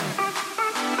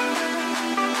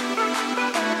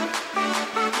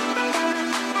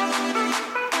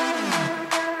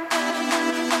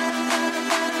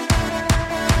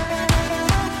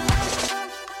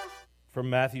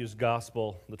Matthew's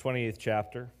Gospel, the 28th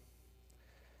chapter.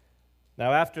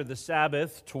 Now after the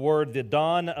Sabbath, toward the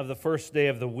dawn of the first day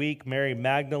of the week, Mary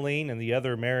Magdalene and the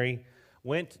other Mary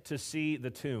went to see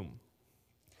the tomb.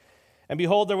 And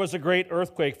behold, there was a great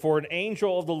earthquake, for an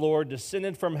angel of the Lord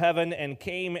descended from heaven and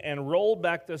came and rolled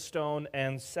back the stone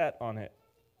and sat on it.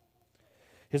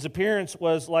 His appearance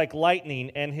was like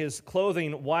lightning, and his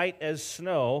clothing white as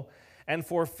snow. And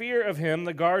for fear of him,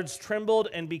 the guards trembled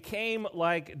and became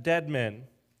like dead men.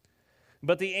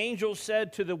 But the angel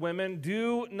said to the women,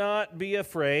 "Do not be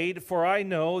afraid, for I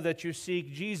know that you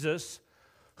seek Jesus,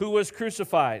 who was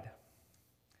crucified.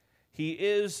 He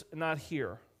is not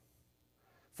here,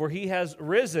 for he has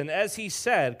risen, as he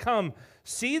said. Come,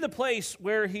 see the place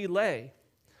where he lay.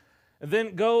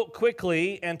 Then go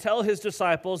quickly and tell his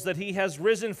disciples that he has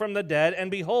risen from the dead,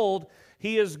 and behold,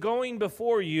 he is going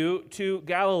before you to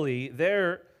Galilee.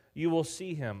 There you will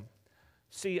see him.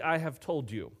 See, I have told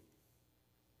you."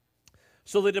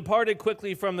 So they departed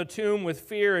quickly from the tomb with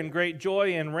fear and great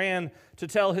joy and ran to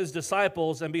tell his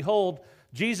disciples. And behold,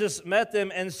 Jesus met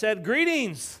them and said,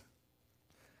 "Greetings!"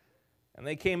 And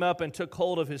they came up and took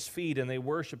hold of his feet, and they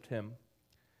worshipped him.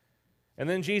 And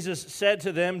then Jesus said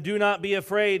to them, "Do not be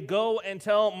afraid. Go and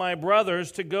tell my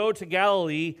brothers to go to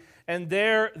Galilee, and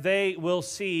there they will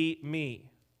see me."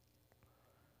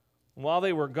 While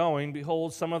they were going,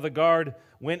 behold, some of the guard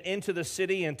went into the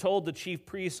city and told the chief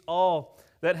priests all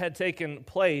that had taken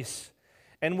place.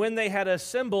 And when they had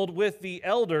assembled with the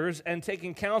elders and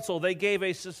taken counsel, they gave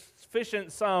a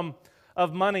sufficient sum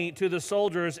of money to the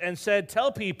soldiers and said,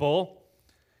 "Tell people,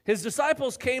 his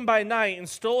disciples came by night and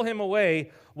stole him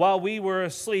away while we were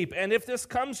asleep. And if this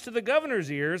comes to the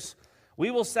governor's ears,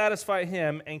 we will satisfy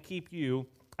him and keep you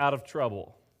out of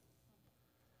trouble."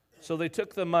 So they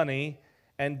took the money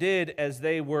and did as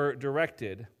they were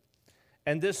directed.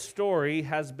 And this story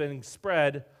has been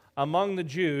spread among the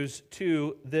Jews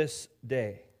to this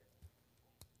day.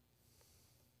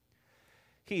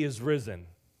 He is risen.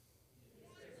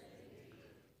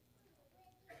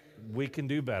 We can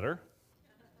do better.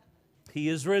 He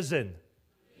is risen.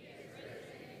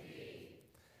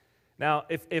 Now,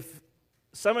 if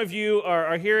some of you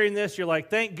are hearing this, you're like,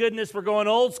 "Thank goodness we're going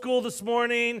old school this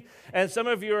morning." And some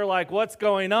of you are like, "What's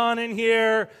going on in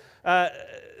here?"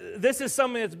 This is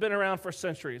something that's been around for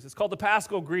centuries. It's called the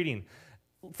Paschal greeting.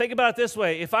 Think about it this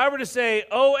way. If I were to say,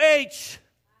 "OH,"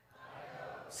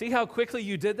 see how quickly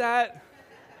you did that?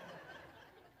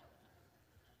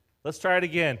 Let's try it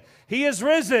again. He is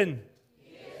risen.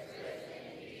 He is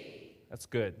risen indeed. That's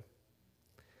good.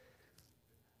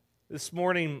 This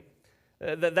morning,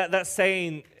 that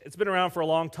saying, it's been around for a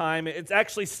long time. It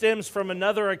actually stems from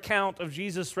another account of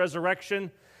Jesus'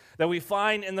 resurrection that we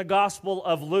find in the Gospel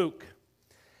of Luke.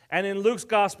 And in Luke's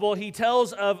Gospel, he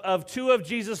tells of two of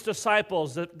Jesus'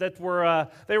 disciples that were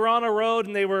on a road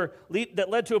and that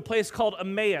led to a place called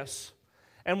Emmaus.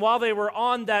 And while they were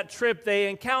on that trip, they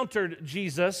encountered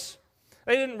Jesus.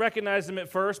 They didn't recognize him at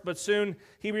first, but soon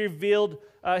he revealed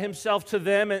himself to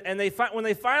them. And when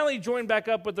they finally joined back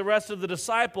up with the rest of the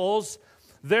disciples,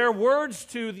 their words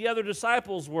to the other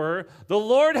disciples were, "The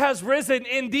Lord has risen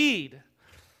indeed."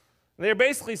 They're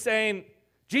basically saying,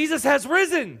 Jesus has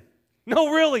risen. No,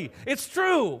 really, it's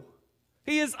true.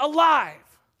 He is alive.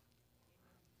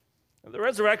 The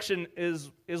resurrection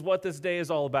is what this day is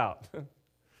all about.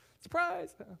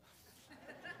 Surprise.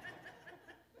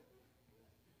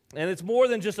 And it's more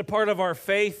than just a part of our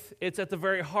faith. It's at the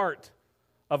very heart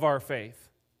of our faith.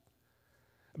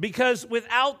 Because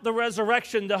without the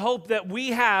resurrection, the hope that we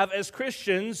have as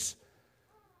Christians,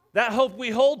 that hope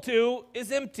we hold to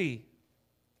is empty.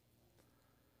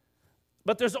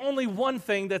 But there's only one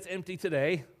thing that's empty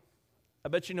today. I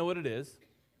bet you know what it is.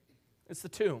 It's the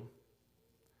tomb.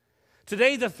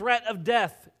 Today, the threat of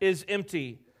death is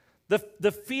empty.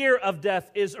 The fear of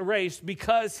death is erased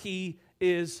because he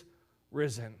is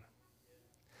risen.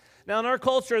 Now, in our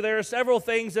culture, there are several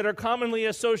things that are commonly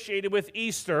associated with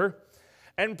Easter,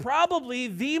 and probably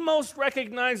the most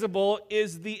recognizable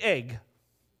is the egg.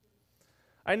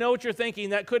 I know what you're thinking.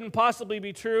 That couldn't possibly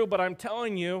be true, but I'm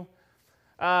telling you,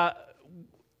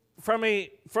 from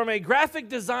a graphic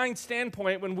design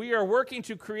standpoint, when we are working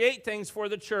to create things for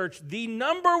the church, the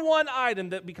number one item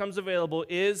that becomes available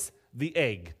is the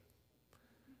egg.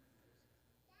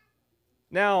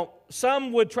 Now,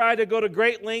 some would try to go to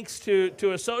great lengths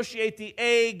to associate the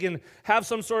egg and have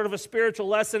some sort of a spiritual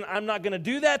lesson. I'm not going to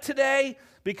do that today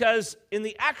because in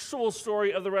the actual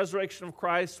story of the resurrection of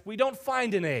Christ, we don't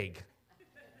find an egg.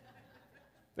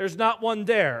 There's not one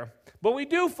there. What we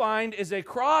do find is a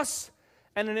cross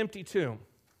and an empty tomb.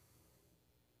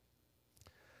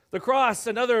 The cross,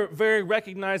 another very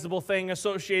recognizable thing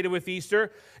associated with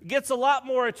Easter, gets a lot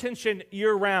more attention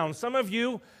year-round. Some of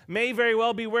you may very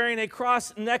well be wearing a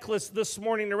cross necklace this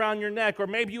morning around your neck, or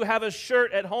maybe you have a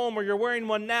shirt at home, or you're wearing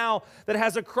one now that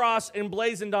has a cross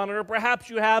emblazoned on it, or perhaps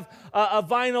you have a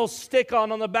vinyl stick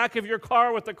on the back of your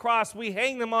car with the cross. We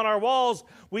hang them on our walls,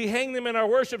 we hang them in our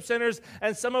worship centers,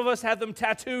 and some of us have them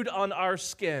tattooed on our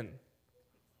skin.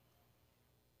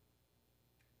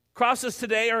 Crosses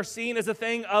today are seen as a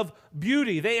thing of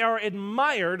beauty. They are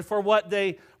admired for what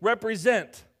they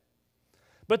represent.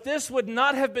 But this would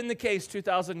not have been the case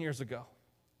 2,000 years ago.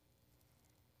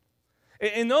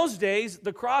 In those days,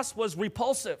 the cross was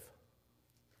repulsive,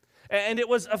 and it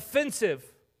was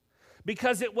offensive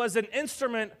because it was an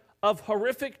instrument of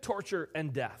horrific torture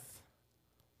and death.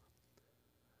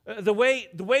 The way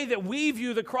that we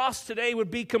view the cross today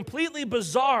would be completely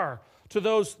bizarre to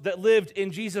those that lived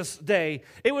in Jesus' day.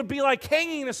 It would be like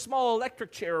hanging a small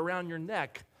electric chair around your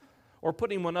neck or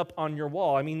putting one up on your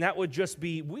wall. I mean, that would just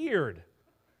be weird.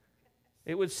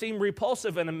 It would seem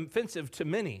repulsive and offensive to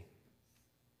many,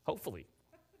 hopefully.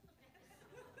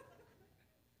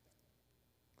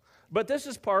 But this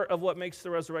is part of what makes the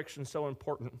resurrection so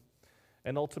important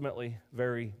and ultimately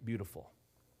very beautiful.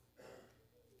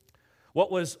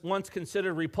 What was once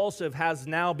considered repulsive has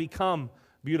now become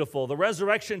beautiful. The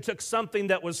resurrection took something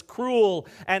that was cruel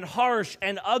and harsh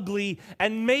and ugly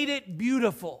and made it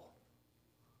beautiful.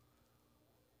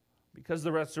 Because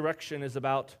the resurrection is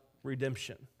about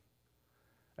redemption.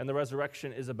 And the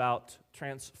resurrection is about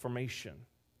transformation.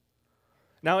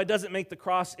 Now, it doesn't make the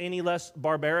cross any less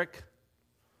barbaric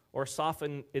or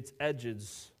soften its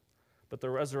edges, but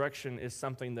the resurrection is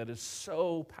something that is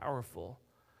so powerful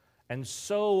and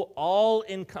so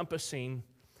all-encompassing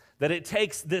that it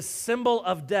takes this symbol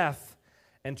of death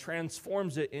and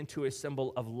transforms it into a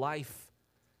symbol of life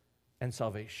and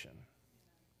salvation.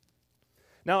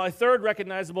 Now, a third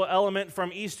recognizable element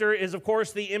from Easter is, of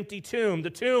course, the empty tomb. The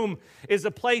tomb is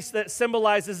a place that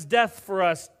symbolizes death for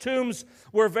us. Tombs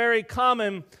were very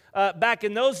common back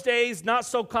in those days, not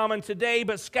so common today,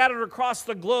 but scattered across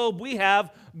the globe, we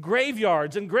have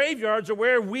graveyards. And graveyards are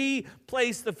where we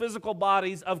place the physical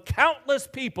bodies of countless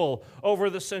people over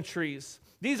the centuries.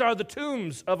 These are the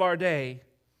tombs of our day.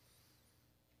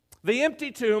 The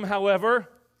empty tomb, however,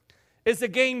 is a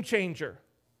game changer.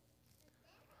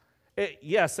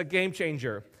 Yes, a game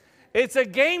changer. It's a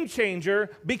game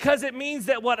changer because it means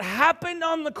that what happened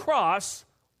on the cross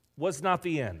was not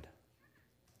the end.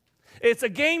 It's a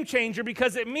game changer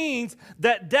because it means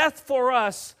that death for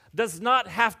us does not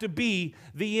have to be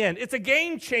the end. It's a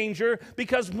game changer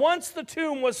because once the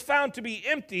tomb was found to be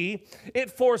empty, it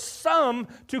forced some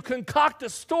to concoct a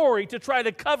story to try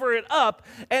to cover it up,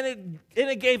 and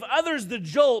it gave others the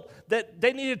jolt that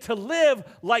they needed to live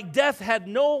like death had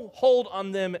no hold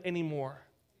on them anymore.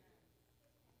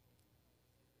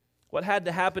 What had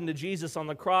to happen to Jesus on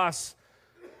the cross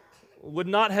would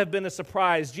not have been a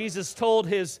surprise. Jesus told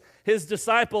his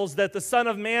disciples that the Son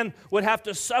of Man would have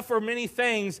to suffer many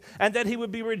things and that he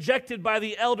would be rejected by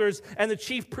the elders and the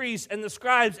chief priests and the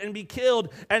scribes and be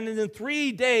killed and in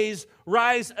 3 days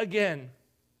rise again.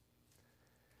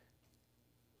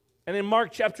 And in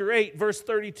Mark chapter 8, verse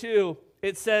 32,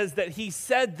 it says that he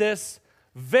said this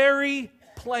very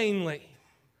plainly.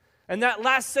 And that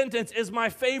last sentence is my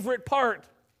favorite part,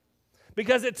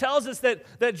 because it tells us that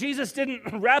Jesus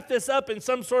didn't wrap this up in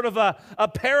some sort of a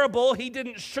parable. He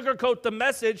didn't sugarcoat the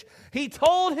message. He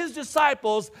told his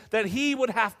disciples that he would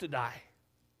have to die.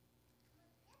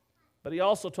 But he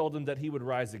also told them that he would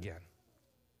rise again.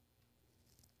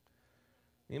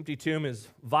 The empty tomb is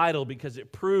vital because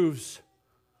it proves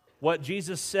what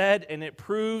Jesus said, and it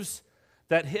proves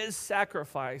that his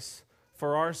sacrifice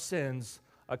for our sins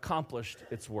accomplished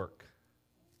its work.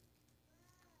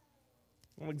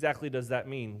 What exactly does that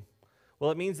mean?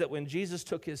 Well, it means that when Jesus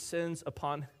took our sins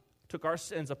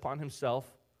upon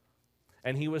himself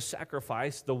and he was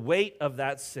sacrificed, the weight of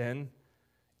that sin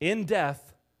in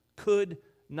death could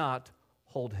not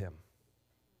hold him.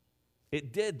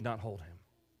 It did not hold him.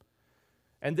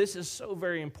 And this is so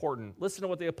very important. Listen to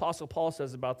what the Apostle Paul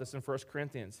says about this in 1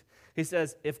 Corinthians. He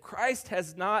says, if Christ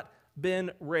has not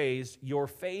been raised, your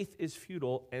faith is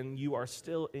futile and you are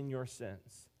still in your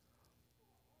sins.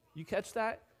 You catch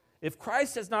that? If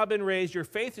Christ has not been raised, your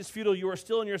faith is futile, you are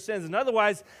still in your sins. And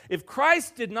otherwise, if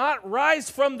Christ did not rise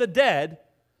from the dead,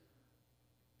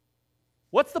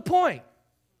 what's the point?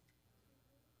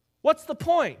 What's the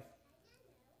point?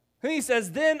 And he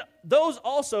says, then those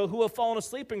also who have fallen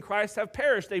asleep in Christ have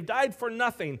perished. They've died for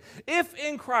nothing. If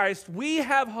in Christ we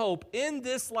have hope in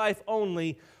this life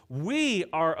only, we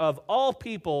are of all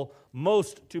people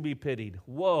most to be pitied.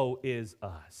 Woe is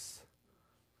us.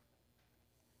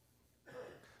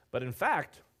 But in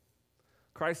fact,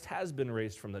 Christ has been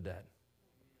raised from the dead,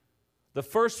 the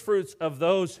first fruits of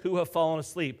those who have fallen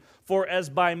asleep. For as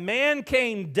by man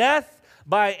came death,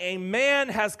 by a man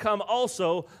has come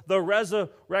also the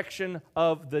resurrection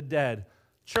of the dead.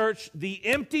 Church, the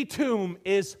empty tomb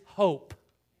is hope.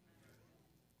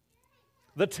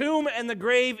 The tomb and the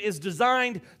grave is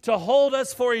designed to hold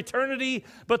us for eternity,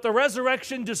 but the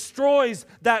resurrection destroys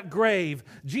that grave.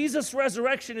 Jesus'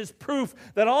 resurrection is proof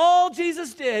that all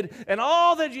Jesus did and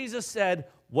all that Jesus said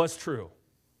was true.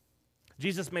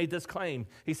 Jesus made this claim.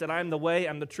 He said, I am the way,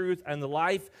 I'm the truth, I'm the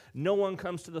life. No one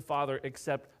comes to the Father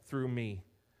except through me.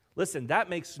 Listen, that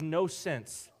makes no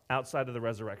sense outside of the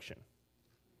resurrection.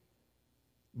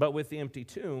 But with the empty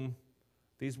tomb,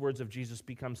 these words of Jesus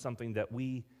become something that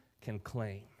we can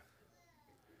claim.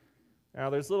 Now,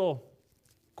 there's little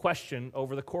question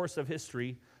over the course of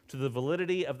history to the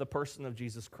validity of the person of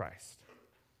Jesus Christ.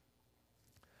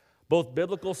 Both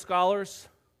biblical scholars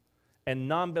and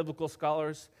non-biblical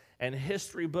scholars and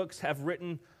history books have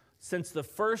written since the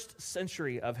first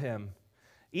century of him,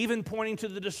 even pointing to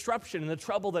the disruption and the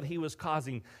trouble that he was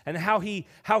causing and how he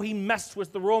messed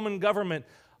with the Roman government.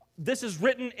 This is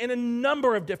written in a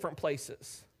number of different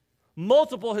places.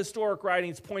 Multiple historic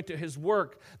writings point to his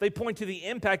work. They point to the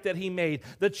impact that he made,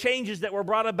 the changes that were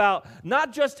brought about,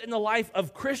 not just in the life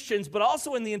of Christians, but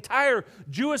also in the entire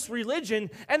Jewish religion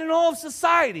and in all of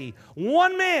society.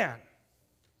 One man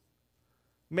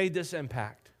made this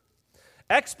impact.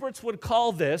 Experts would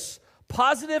call this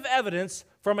positive evidence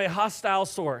from a hostile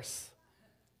source.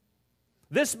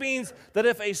 This means that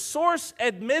if a source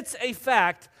admits a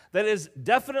fact that is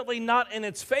definitely not in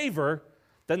its favor,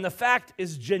 then the fact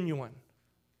is genuine.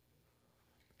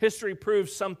 History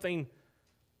proves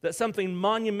that something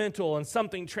monumental and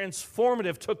something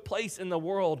transformative took place in the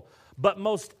world, but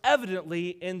most evidently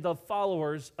in the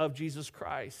followers of Jesus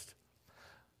Christ.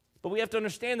 But we have to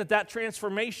understand that that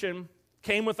transformation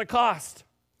came with a cost.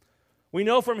 We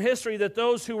know from history that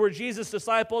those who were Jesus'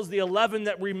 disciples, the 11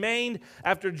 that remained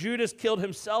after Judas killed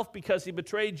himself because he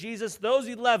betrayed Jesus, those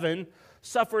 11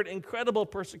 suffered incredible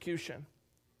persecution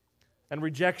and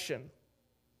rejection.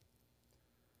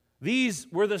 These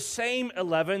were the same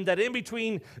 11 that in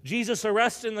between Jesus'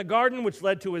 arrest in the garden, which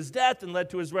led to his death and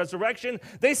led to his resurrection,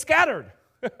 they scattered.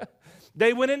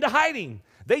 They went into hiding.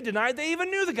 They denied they even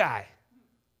knew the guy.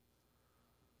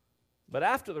 But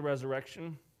after the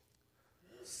resurrection,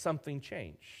 something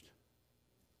changed.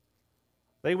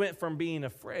 They went from being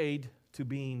afraid to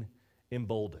being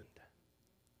emboldened.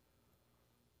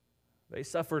 They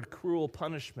suffered cruel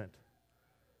punishment.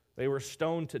 They were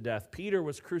stoned to death. Peter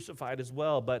was crucified as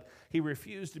well, but he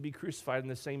refused to be crucified in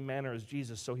the same manner as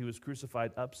Jesus, so he was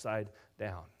crucified upside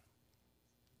down.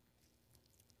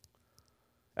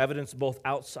 Evidence both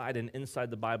outside and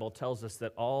inside the Bible tells us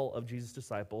that all of Jesus'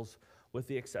 disciples, with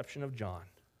the exception of John,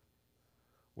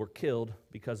 were killed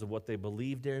because of what they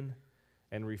believed in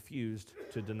and refused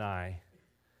to deny,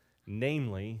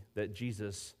 namely that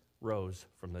Jesus rose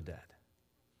from the dead.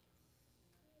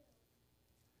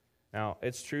 Now,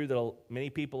 it's true that many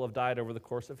people have died over the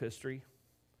course of history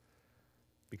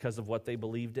because of what they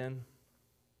believed in,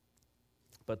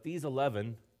 but these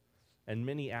 11 and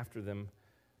many after them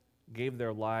gave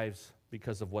their lives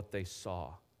because of what they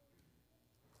saw.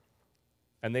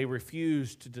 And they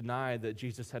refused to deny that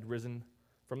Jesus had risen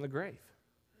from the grave.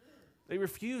 They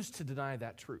refused to deny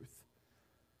that truth.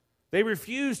 They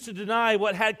refused to deny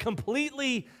what had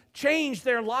completely changed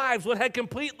their lives, what had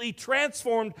completely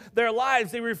transformed their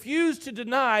lives. They refused to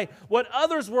deny what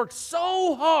others worked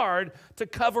so hard to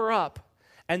cover up,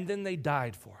 and then they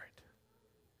died for it.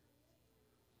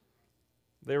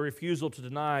 Their refusal to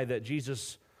deny that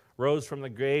Jesus rose from the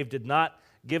grave did not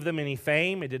give them any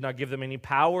fame. It did not give them any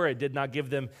power. It did not give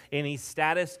them any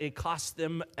status. It cost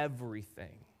them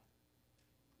everything.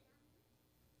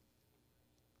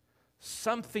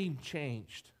 Something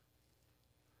changed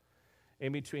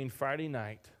in between Friday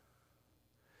night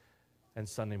and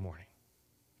Sunday morning.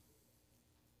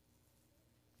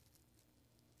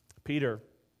 Peter,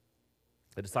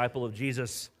 the disciple of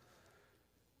Jesus,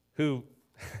 who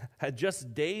had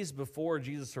just days before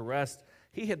Jesus' arrest,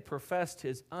 he had professed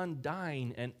his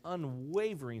undying and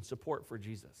unwavering support for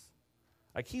Jesus.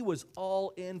 Like he was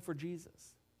all in for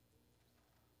Jesus.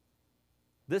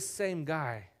 This same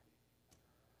guy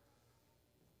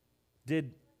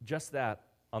did just that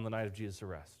on the night of Jesus'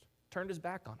 arrest. Turned his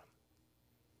back on him.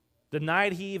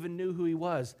 denied he even knew who he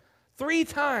was 3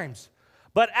 times.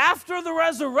 But after the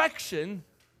resurrection,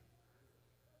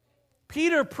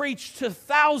 Peter preached to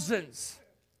thousands.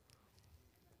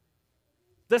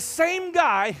 The same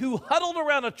guy who huddled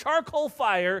around a charcoal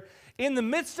fire in the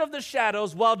midst of the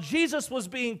shadows while Jesus was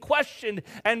being questioned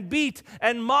and beat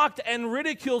and mocked and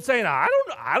ridiculed, saying, I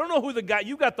don't know who the guy,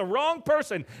 you got the wrong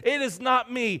person. It is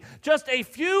not me. Just a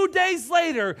few days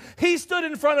later, he stood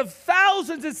in front of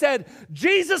thousands and said,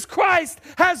 Jesus Christ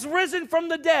has risen from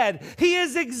the dead. He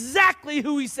is exactly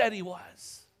who he said he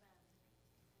was.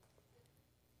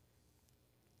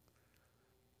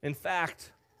 In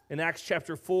fact, in Acts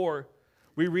chapter 4,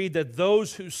 we read that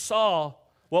those who saw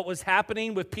what was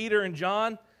happening with Peter and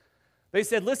John, they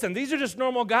said, listen, these are just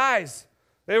normal guys.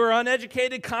 They were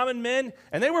uneducated, common men,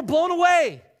 and they were blown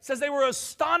away. It says they were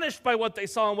astonished by what they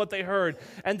saw and what they heard,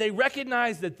 and they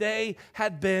recognized that they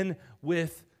had been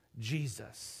with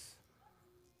Jesus.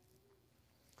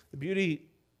 The beauty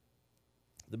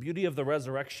of the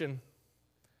resurrection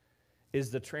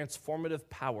is the transformative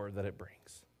power that it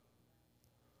brings.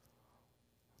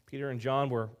 Peter and John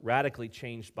were radically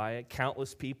changed by it.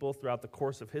 Countless people throughout the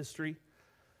course of history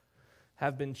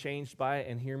have been changed by it.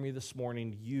 And hear me this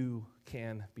morning, you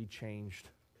can be changed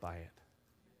by it.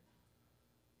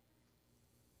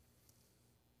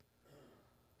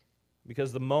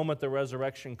 Because the moment the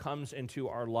resurrection comes into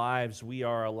our lives, we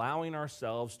are allowing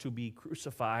ourselves to be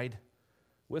crucified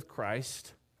with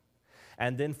Christ.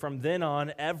 And then from then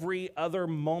on, every other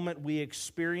moment we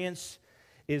experience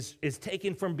is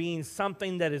taken from being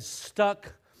something that is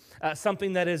stuck,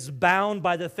 something that is bound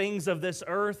by the things of this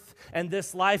earth and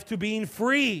this life, to being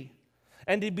free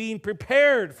and to being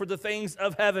prepared for the things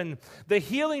of heaven. The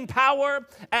healing power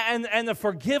and the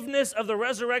forgiveness of the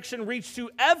resurrection reach to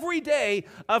every day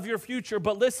of your future.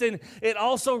 But listen, it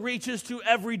also reaches to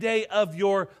every day of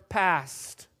your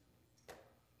past.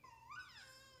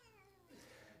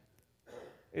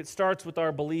 It starts with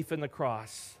our belief in the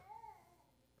cross.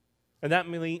 And that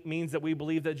means that we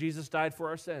believe that Jesus died for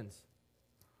our sins.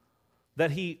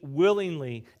 That he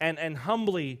willingly and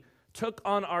humbly took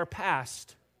on our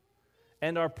past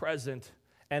and our present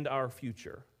and our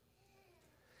future.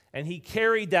 And he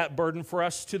carried that burden for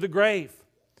us to the grave.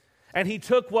 And he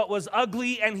took what was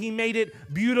ugly and he made it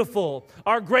beautiful.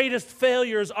 Our greatest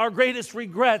failures, our greatest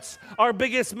regrets, our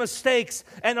biggest mistakes,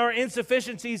 and our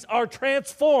insufficiencies are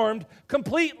transformed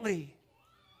completely.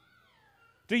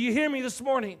 Do you hear me this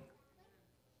morning?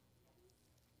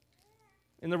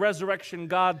 In the resurrection,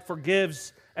 God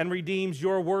forgives and redeems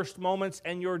your worst moments,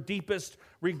 and your deepest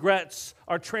regrets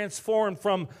are transformed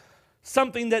from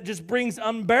something that just brings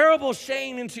unbearable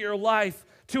shame into your life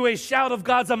to a shout of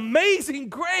God's amazing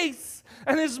grace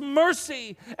and his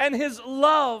mercy and his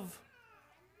love.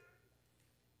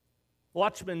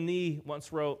 Watchman Nee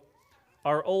once wrote,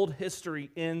 "Our old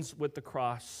history ends with the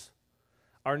cross.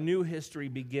 Our new history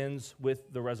begins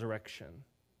with the resurrection."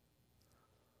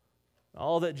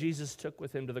 All that Jesus took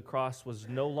with him to the cross was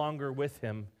no longer with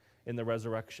him in the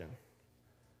resurrection.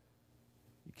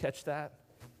 You catch that?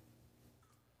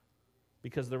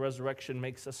 Because the resurrection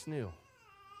makes us new.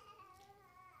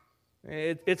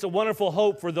 It's a wonderful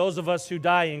hope for those of us who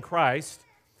die in Christ,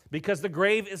 because the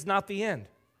grave is not the end.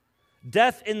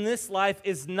 Death in this life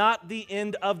is not the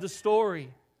end of the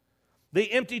story.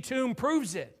 The empty tomb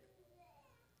proves it.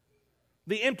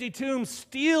 The empty tomb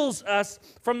steals us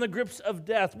from the grips of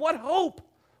death. What hope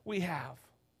we have.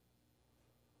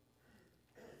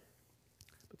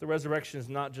 But the resurrection is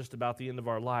not just about the end of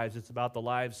our lives. It's about the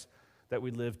lives that we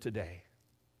live today.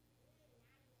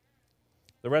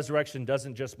 The resurrection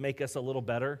doesn't just make us a little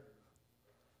better.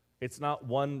 It's not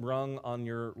one rung on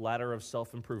your ladder of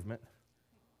self-improvement.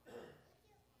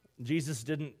 Jesus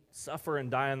didn't suffer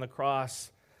and die on the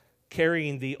cross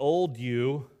carrying the old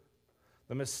you,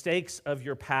 the mistakes of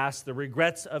your past, the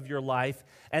regrets of your life,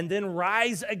 and then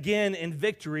rise again in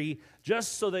victory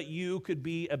just so that you could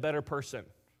be a better person.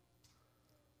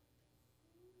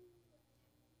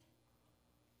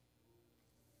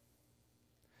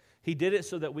 He did it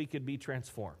so that we could be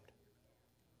transformed.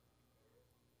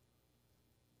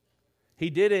 He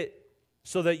did it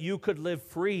so that you could live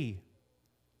free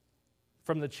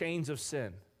from the chains of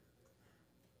sin.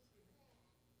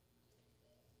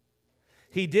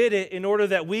 He did it in order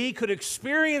that we could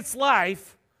experience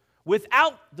life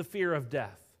without the fear of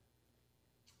death.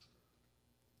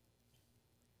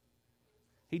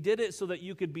 He did it so that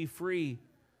you could be free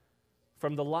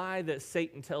from the lie that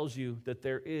Satan tells you that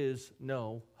there is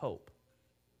no hope.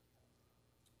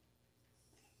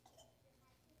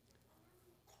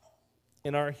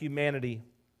 In our humanity,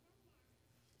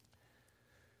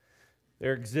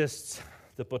 there exists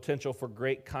the potential for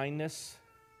great kindness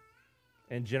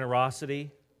and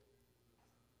generosity.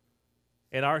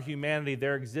 In our humanity,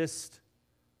 there exists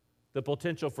the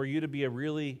potential for you to be a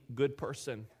really good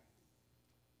person.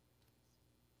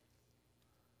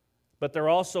 But there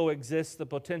also exists the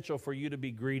potential for you to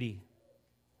be greedy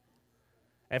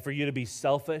and for you to be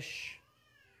selfish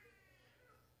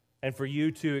and for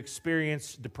you to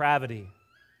experience depravity.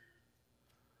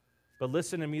 But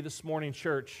listen to me this morning,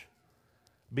 church.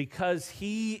 Because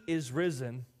He is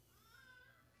risen,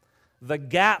 the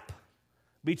gap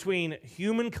between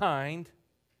humankind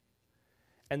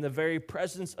and the very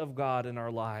presence of God in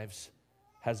our lives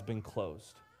has been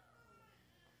closed.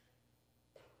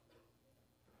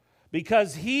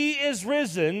 Because He is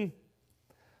risen,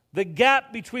 the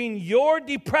gap between your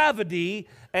depravity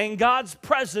and God's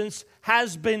presence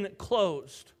has been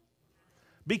closed.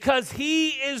 Because He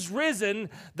is risen,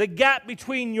 the gap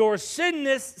between your sin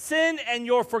and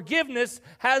your forgiveness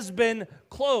has been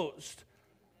closed.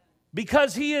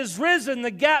 Because He is risen,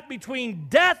 the gap between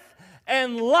death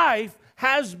and life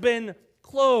has been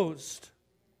closed.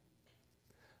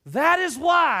 That is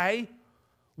why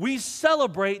we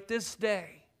celebrate this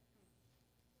day.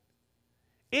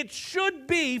 It should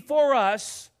be for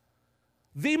us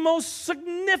the most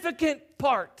significant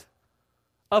part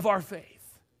of our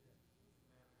faith.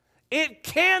 It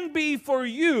can be for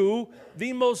you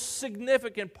the most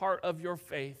significant part of your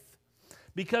faith,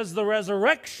 because the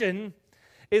resurrection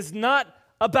is not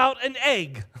about an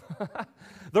egg.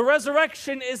 The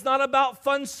resurrection is not about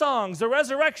fun songs. The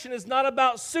resurrection is not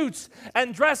about suits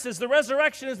and dresses. The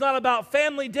resurrection is not about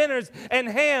family dinners and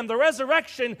ham. The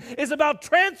resurrection is about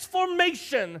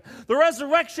transformation. The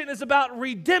resurrection is about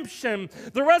redemption.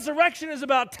 The resurrection is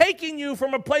about taking you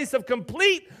from a place of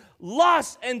complete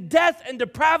loss and death and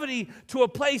depravity to a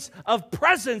place of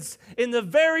presence in the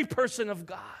very person of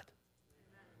God.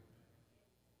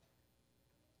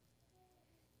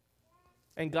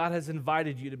 And God has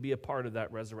invited you to be a part of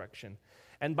that resurrection.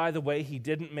 And by the way, He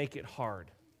didn't make it hard.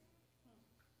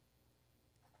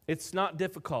 It's not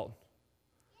difficult.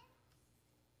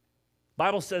 The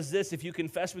Bible says this: if you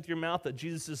confess with your mouth that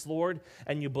Jesus is Lord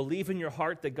and you believe in your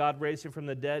heart that God raised Him from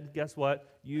the dead, guess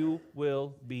what? You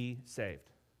will be saved.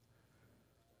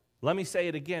 Let me say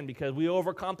it again, because we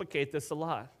overcomplicate this a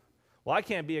lot. Well, I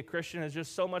can't be a Christian. There's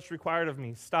just so much required of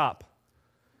me. Stop.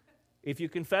 If you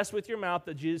confess with your mouth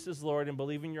that Jesus is Lord and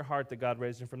believe in your heart that God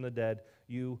raised Him from the dead,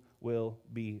 you will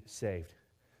be saved.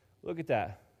 Look at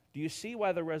that. Do you see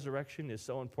why the resurrection is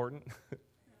so important?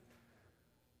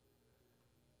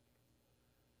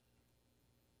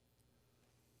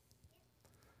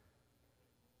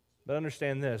 But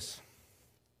understand this.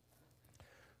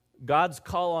 God's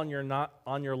call on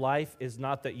your life is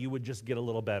not that you would just get a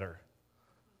little better.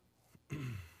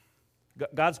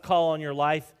 God's call on your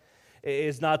life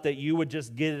is not that you would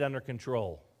just get it under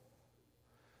control.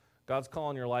 God's call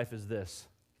on your life is this: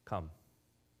 come.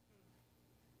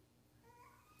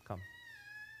 Come.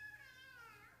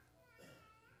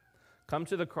 Come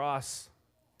to the cross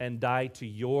and die to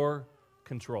your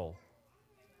control.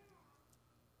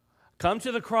 Come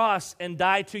to the cross and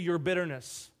die to your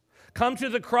bitterness. Come to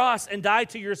the cross and die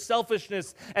to your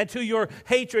selfishness and to your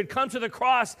hatred. Come to the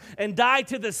cross and die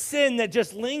to the sin that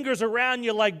just lingers around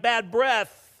you like bad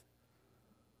breath.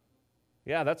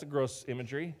 Yeah, that's a gross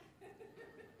imagery.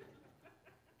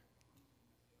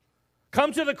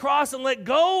 Come to the cross and let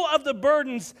go of the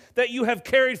burdens that you have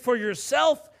carried for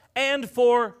yourself and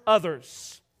for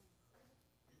others.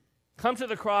 Come to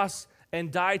the cross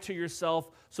and die to yourself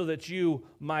so that you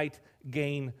might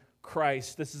gain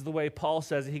Christ. This is the way Paul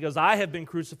says it. He goes, I have been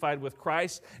crucified with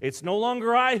Christ. It's no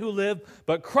longer I who live,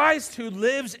 but Christ who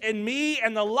lives in me.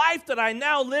 And the life that I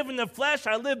now live in the flesh,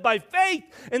 I live by faith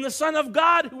in the Son of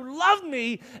God who loved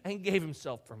me and gave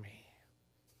Himself for me.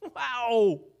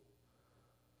 Wow.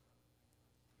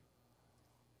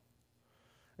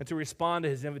 And to respond to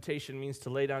His invitation means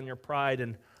to lay down your pride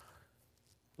and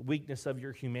the weakness of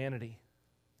your humanity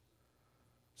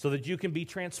so that you can be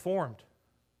transformed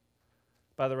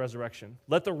by the resurrection.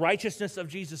 Let the righteousness of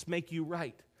Jesus make you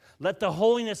right. Let the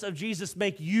holiness of Jesus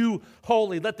make you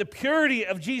holy. Let the purity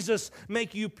of Jesus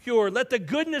make you pure. Let the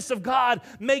goodness of God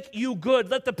make you good.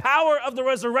 Let the power of the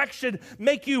resurrection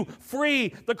make you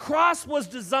free. The cross was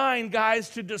designed, guys,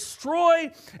 to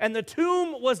destroy, and the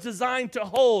tomb was designed to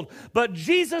hold. But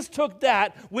Jesus took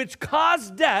that which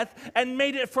caused death and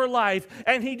made it for life,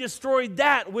 and He destroyed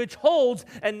that which holds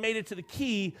and made it to the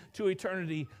key to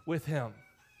eternity with Him.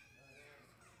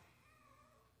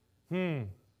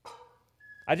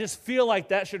 I just feel like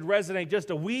that should resonate just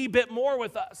a wee bit more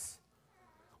with us.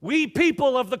 We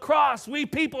people of the cross, we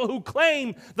people who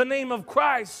claim the name of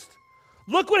Christ,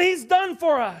 Look what he's done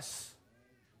for us.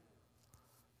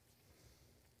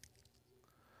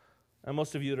 And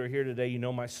most of you that are here today, you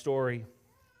know my story.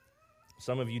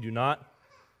 Some of you do not.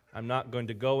 I'm not going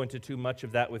to go into too much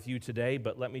of that with you today,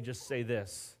 but let me just say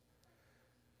this.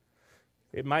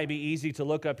 It might be easy to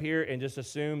look up here and just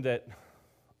assume that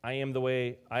I am the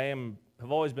way I am,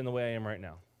 have always been the way I am right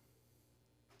now.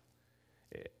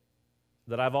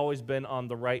 That I've always been on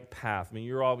the right path. I mean,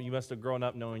 you must have grown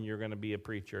up knowing you're going to be a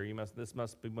preacher. This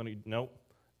must be one of you. Nope.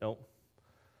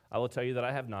 I will tell you that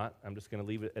I have not. I'm just going to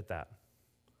leave it at that.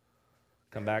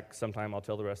 Come back sometime, I'll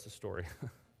tell the rest of the story.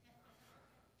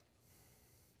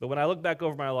 But when I look back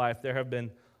over my life, there have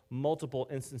been multiple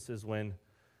instances when,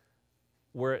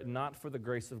 were it not for the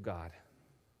grace of God,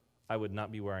 I would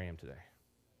not be where I am today.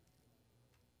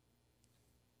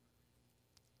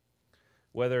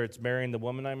 Whether it's marrying the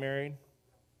woman I married,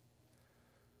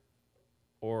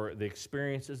 or the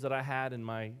experiences that I had in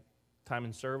my time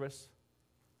in service,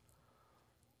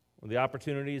 or the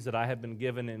opportunities that I have been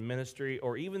given in ministry,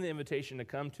 or even the invitation to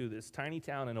come to this tiny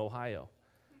town in Ohio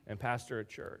and pastor a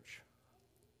church.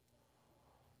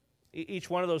 Each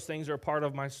one of those things are a part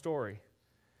of my story.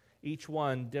 Each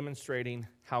one demonstrating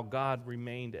how God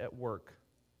remained at work,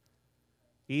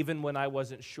 even when I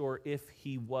wasn't sure if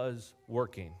he was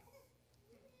working.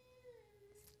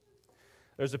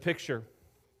 There's a picture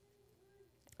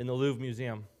in the Louvre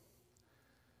Museum.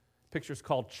 The picture's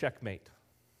called Checkmate.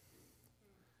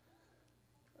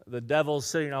 The devil's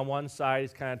sitting on one side,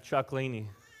 he's kind of chuckling. He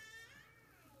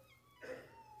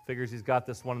figures he's got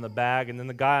this one in the bag, and then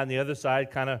the guy on the other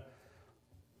side kind of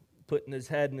putting his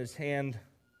head in his hand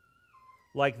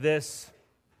like this,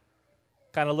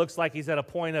 kind of looks like he's at a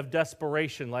point of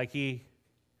desperation, like he's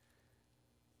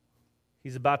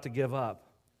about to give up.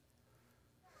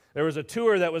 There was a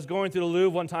tour that was going through the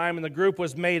Louvre one time, and the group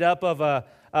was made up of a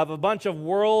bunch of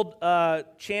world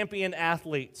champion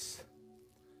athletes.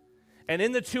 And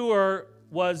in the tour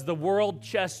was the world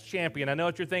chess champion. I know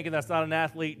what you're thinking, that's not an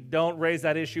athlete. Don't raise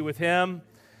that issue with him.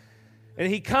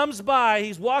 And he comes by,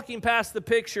 he's walking past the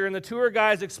picture, and the tour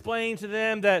guides explain to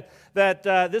them that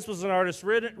this was an artist's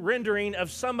rendering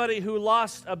of somebody who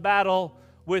lost a battle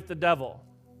with the devil.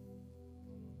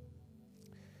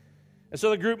 And so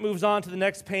the group moves on to the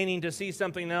next painting to see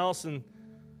something else, and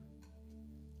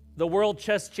the world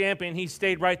chess champion, he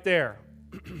stayed right there.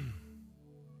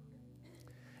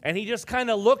 And he just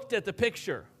kind of looked at the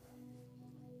picture.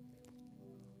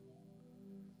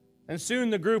 And soon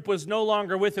the group was no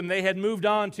longer with him. They had moved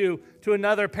on to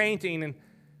another painting. And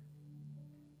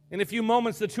in a few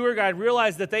moments, the tour guide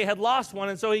realized that they had lost one.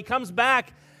 And so he comes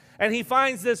back and he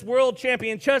finds this world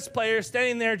champion chess player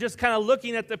standing there just kind of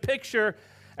looking at the picture.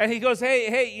 And he goes,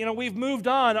 hey, we've moved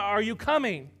on. Are you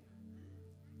coming?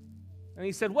 And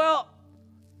he said, well,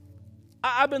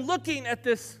 I've been looking at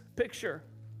this picture.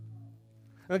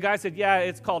 And the guy said, yeah,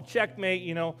 it's called Checkmate.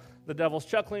 The devil's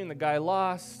chuckling. The guy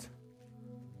lost.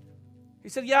 He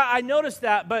said, yeah, I noticed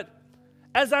that, but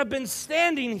as I've been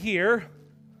standing here,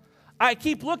 I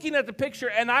keep looking at the picture,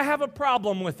 and I have a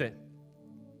problem with it.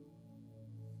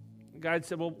 The guy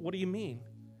said, well, what do you mean?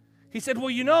 He said, well,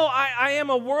 I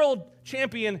am a world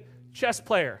champion chess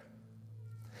player,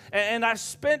 and I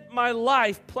spent my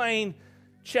life playing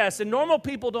chess, and normal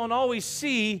people don't always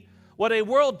see what a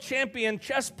world champion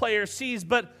chess player sees,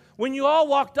 but when you all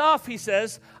walked off, he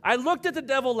says, I looked at the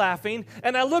devil laughing,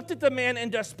 and I looked at the man in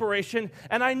desperation,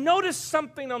 and I noticed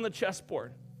something on the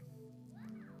chessboard.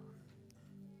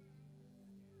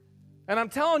 And I'm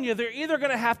telling you, they're either going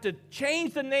to have to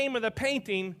change the name of the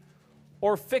painting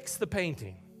or fix the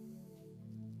painting.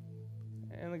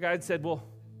 And the guide said, well,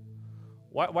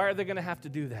 why are they going to have to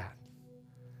do that?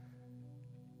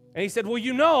 And he said,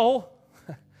 well,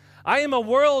 I am a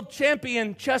world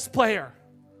champion chess player.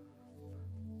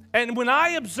 And when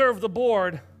I observed the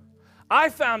board, I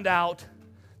found out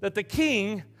that the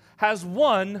king has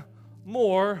one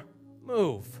more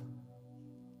move.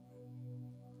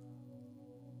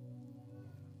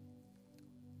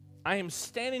 I am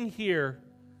standing here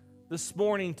this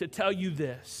morning to tell you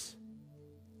this.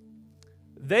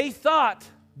 They thought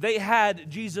they had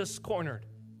Jesus cornered.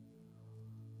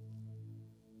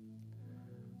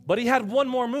 But he had one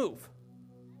more move.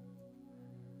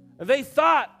 They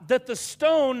thought that the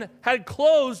stone had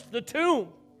closed the tomb.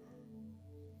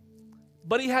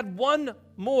 But he had one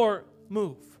more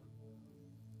move.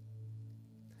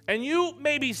 And you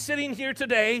may be sitting here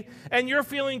today and you're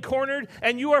feeling cornered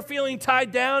and you are feeling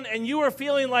tied down and you are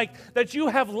feeling like that you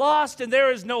have lost and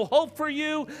there is no hope for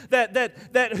you,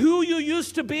 that who you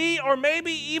used to be or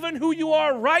maybe even who you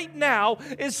are right now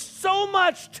is so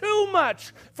much, too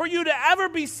much for you to ever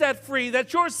be set free,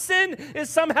 that your sin is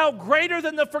somehow greater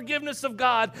than the forgiveness of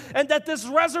God, and that this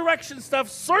resurrection stuff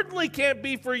certainly can't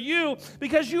be for you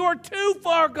because you are too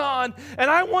far gone. And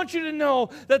I want you to know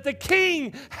that the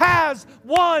King has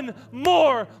one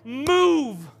more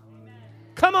move.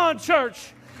 Come on,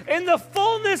 church. In the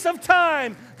fullness of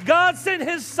time, God sent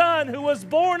His Son, who was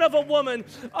born of a woman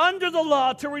under the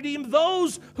law, to redeem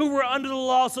those who were under the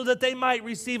law so that they might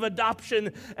receive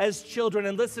adoption as children.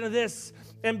 And listen to this.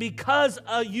 And because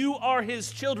you are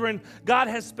His children, God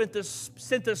has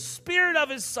sent the Spirit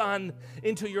of His Son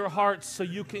into your hearts so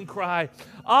you can cry,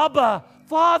 Abba,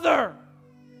 Father.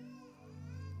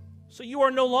 So you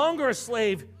are no longer a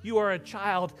slave, you are a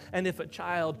child. And if a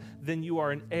child, then you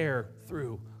are an heir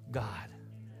through God.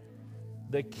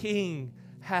 The King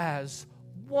has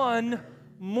one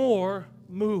more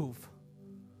move.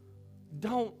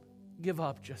 Don't give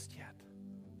up just yet.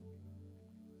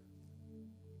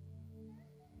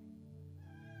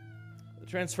 The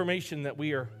transformation that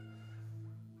we are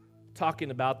talking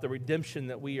about, the redemption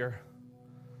that we are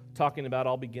talking about,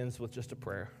 all begins with just a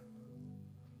prayer.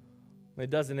 It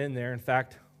doesn't end there. In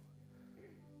fact,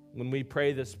 when we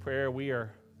pray this prayer, we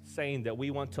are saying that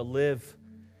we want to live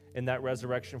in that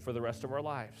resurrection for the rest of our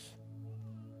lives.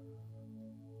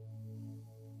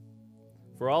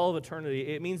 For all of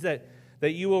eternity. It means that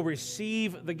you will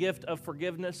receive the gift of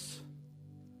forgiveness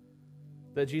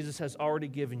that Jesus has already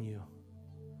given you,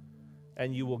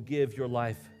 and you will give your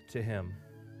life to Him.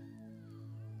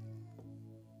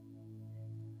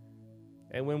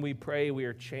 And when we pray, we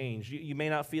are changed. You may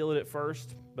not feel it at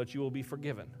first, but you will be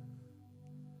forgiven.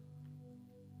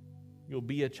 You'll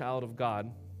be a child of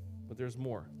God, but there's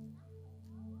more.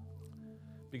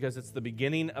 Because it's the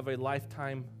beginning of a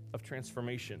lifetime of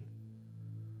transformation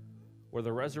where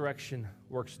the resurrection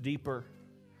works deeper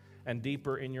and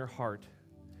deeper in your heart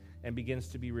and begins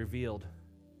to be revealed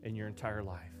in your entire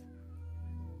life.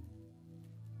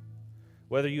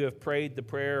 Whether you have prayed the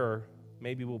prayer or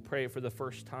maybe we'll pray it for the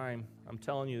first time, I'm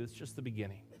telling you, it's just the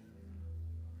beginning.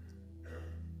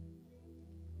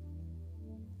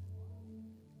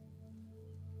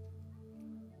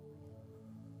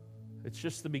 It's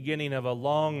just the beginning of a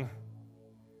long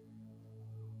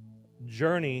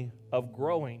journey of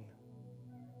growing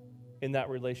in that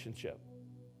relationship.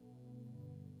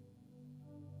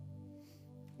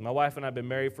 My wife and I have been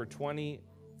married for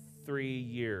 23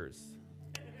 years.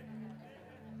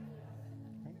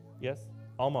 Yes?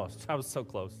 Almost. I was so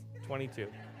close. 22.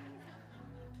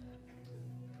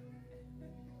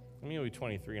 I mean, it'll be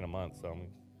 23 in a month, so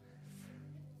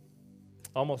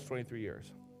almost 23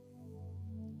 years.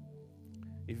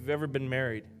 If you've ever been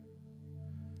married,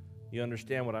 you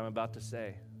understand what I'm about to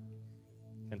say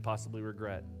and possibly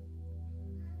regret.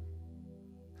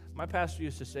 My pastor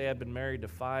used to say I've been married to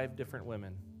 5 different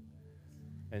women,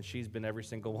 and she's been every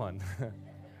single one.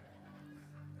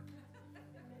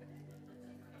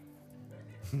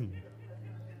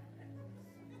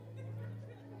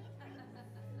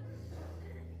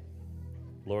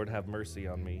 Lord, have mercy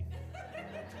on me.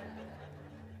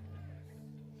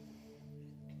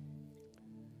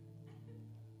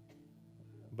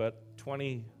 But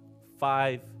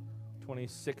 25,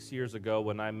 26 years ago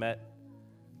when I met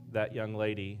that young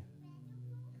lady,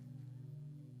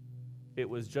 it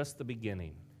was just the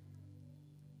beginning.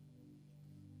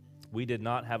 We did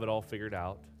not have it all figured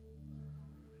out.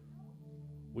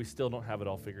 We still don't have it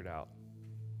all figured out.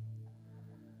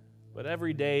 But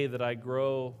every day that I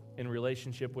grow in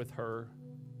relationship with her,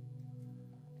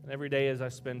 and every day as I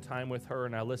spend time with her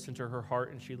and I listen to her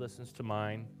heart and she listens to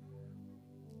mine,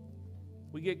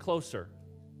 we get closer.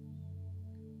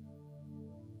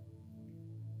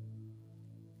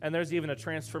 And there's even a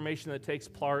transformation that takes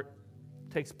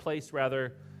place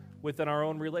within our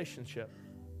own relationship.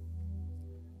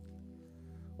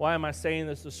 Why am I saying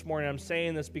this morning? I'm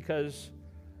saying this because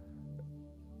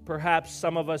perhaps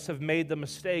some of us have made the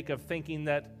mistake of thinking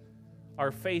that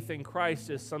our faith in Christ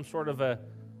is some sort of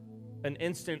an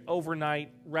instant,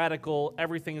 overnight, radical,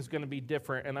 everything is going to be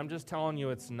different. And I'm just telling you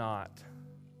it's not.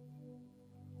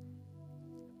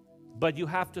 But you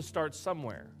have to start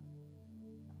somewhere.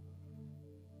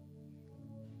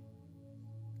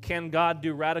 Can God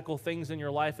do radical things in your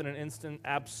life in an instant?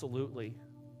 Absolutely.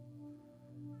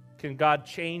 Can God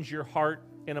change your heart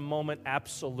in a moment?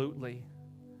 Absolutely.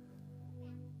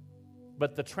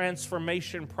 But the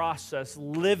transformation process,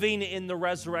 living in the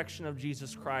resurrection of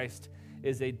Jesus Christ,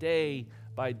 is a day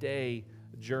by day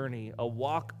journey, a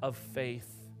walk of faith,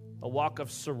 a walk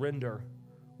of surrender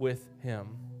with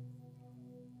Him.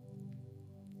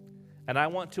 And I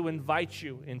want to invite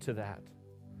you into that.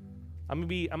 I'm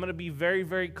going to be very,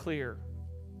 very clear.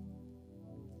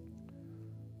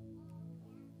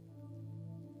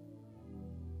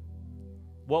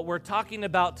 What we're talking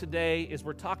about today is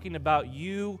we're talking about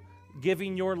you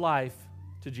giving your life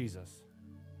to Jesus.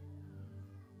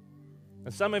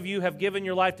 And some of you have given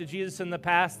your life to Jesus in the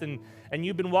past, and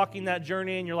you've been walking that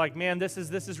journey, and you're like, man, this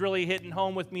is really hitting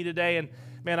home with me today, and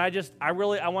man, I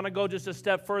want to go just a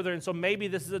step further, and so maybe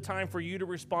this is a time for you to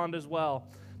respond as well.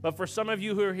 But for some of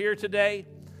you who are here today,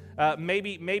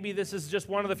 maybe this is just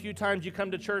one of the few times you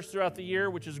come to church throughout the year,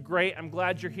 which is great. I'm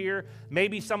glad you're here.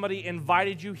 Maybe somebody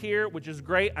invited you here, which is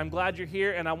great. I'm glad you're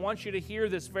here, and I want you to hear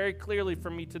this very clearly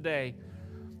from me today.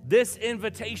 This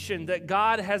invitation that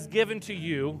God has given to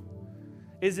you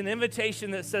is an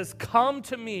invitation that says, come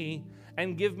to me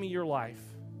and give me your life.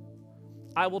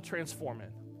 I will transform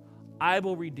it. I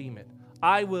will redeem it.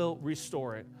 I will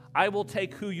restore it. I will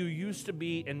take who you used to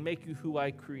be and make you who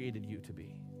I created you to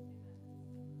be.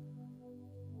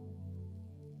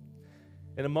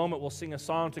 In a moment, we'll sing a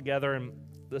song together, and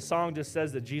the song just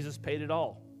says that Jesus paid it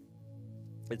all.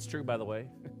 It's true, by the way.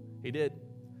 He did.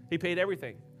 He paid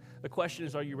everything. The question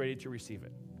is, are you ready to receive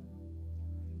it?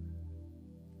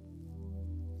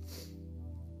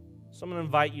 So I'm going to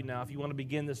invite you now, if you want to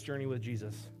begin this journey with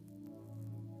Jesus.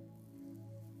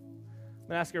 I'm going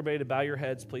to ask everybody to bow your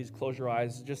heads, please. Close your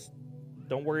eyes. Just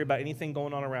don't worry about anything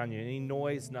going on around you, any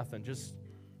noise, nothing. Just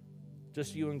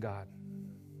you and God.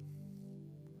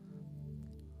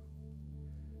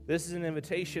 This is an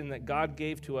invitation that God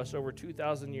gave to us over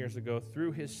 2,000 years ago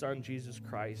through His Son, Jesus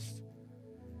Christ.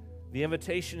 The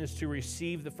invitation is to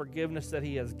receive the forgiveness that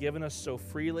He has given us so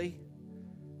freely.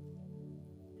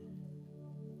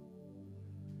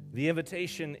 The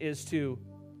invitation is to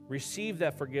receive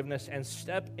that forgiveness and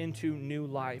step into new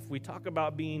life. We talk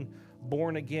about being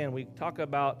born again. We talk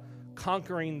about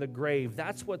conquering the grave.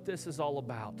 That's what this is all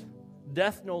about.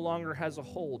 Death no longer has a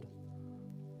hold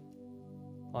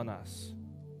on us.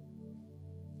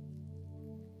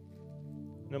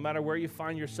 No matter where you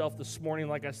find yourself this morning,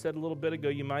 like I said a little bit ago,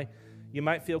 you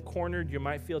might feel cornered, you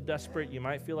might feel desperate, you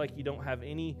might feel like you don't have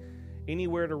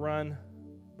anywhere to run.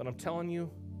 But I'm telling you,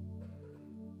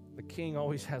 the King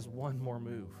always has one more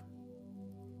move.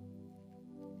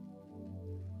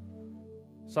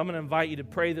 So I'm going to invite you to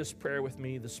pray this prayer with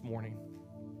me this morning.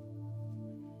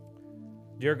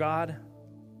 Dear God,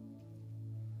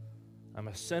 I'm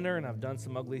a sinner and I've done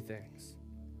some ugly things.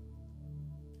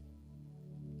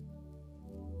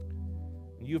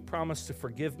 You've promised to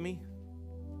forgive me.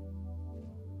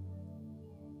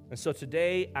 And so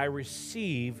today I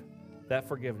receive that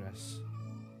forgiveness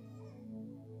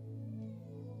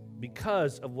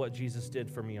because of what Jesus did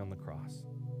for me on the cross.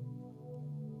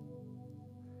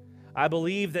 I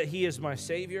believe that He is my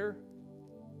Savior,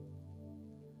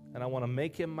 and I want to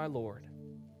make Him my Lord.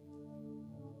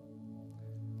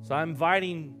 So I'm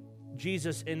inviting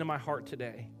Jesus into my heart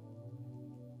today.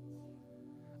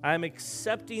 I'm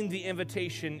accepting the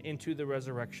invitation into the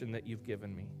resurrection that you've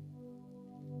given me.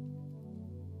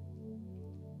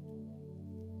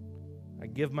 I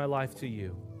give my life to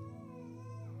you.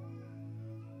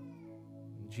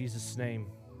 In Jesus' name,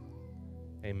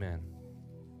 amen.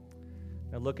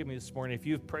 Now look at me this morning. If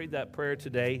you've prayed that prayer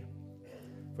today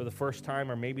for the first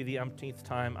time or maybe the umpteenth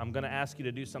time, I'm going to ask you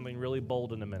to do something really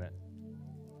bold in a minute.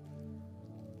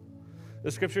 The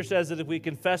Scripture says that if we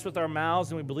confess with our mouths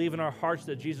and we believe in our hearts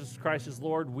that Jesus Christ is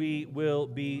Lord, we will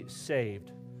be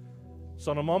saved.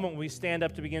 So in a moment when we stand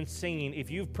up to begin singing,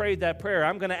 if you've prayed that prayer,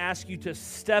 I'm going to ask you to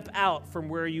step out from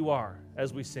where you are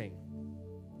as we sing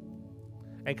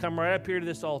and come right up here to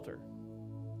this altar.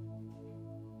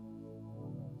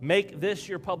 Make this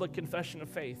your public confession of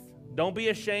faith. Don't be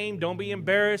ashamed. Don't be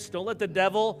embarrassed. Don't let the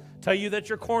devil tell you that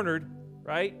you're cornered,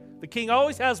 right? The King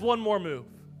always has one more move.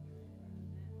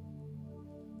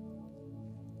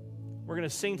 We're going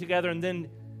to sing together, and then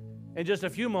in just a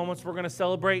few moments, we're going to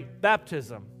celebrate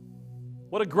baptism.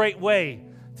 What a great way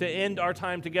to end our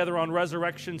time together on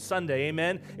Resurrection Sunday,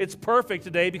 amen? It's perfect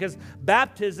today because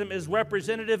baptism is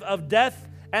representative of death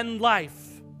and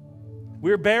life.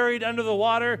 We're buried under the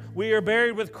water, we are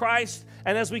buried with Christ,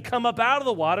 and as we come up out of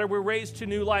the water, we're raised to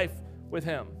new life with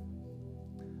Him.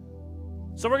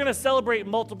 So we're going to celebrate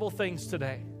multiple things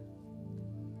today.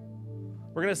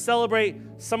 We're going to celebrate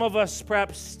some of us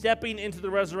perhaps stepping into the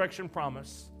resurrection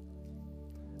promise.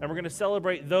 And we're going to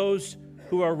celebrate those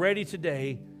who are ready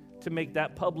today to make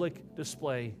that public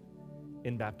display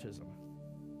in baptism.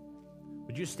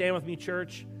 Would you stand with me,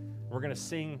 church? We're going to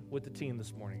sing with the team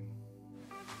this morning.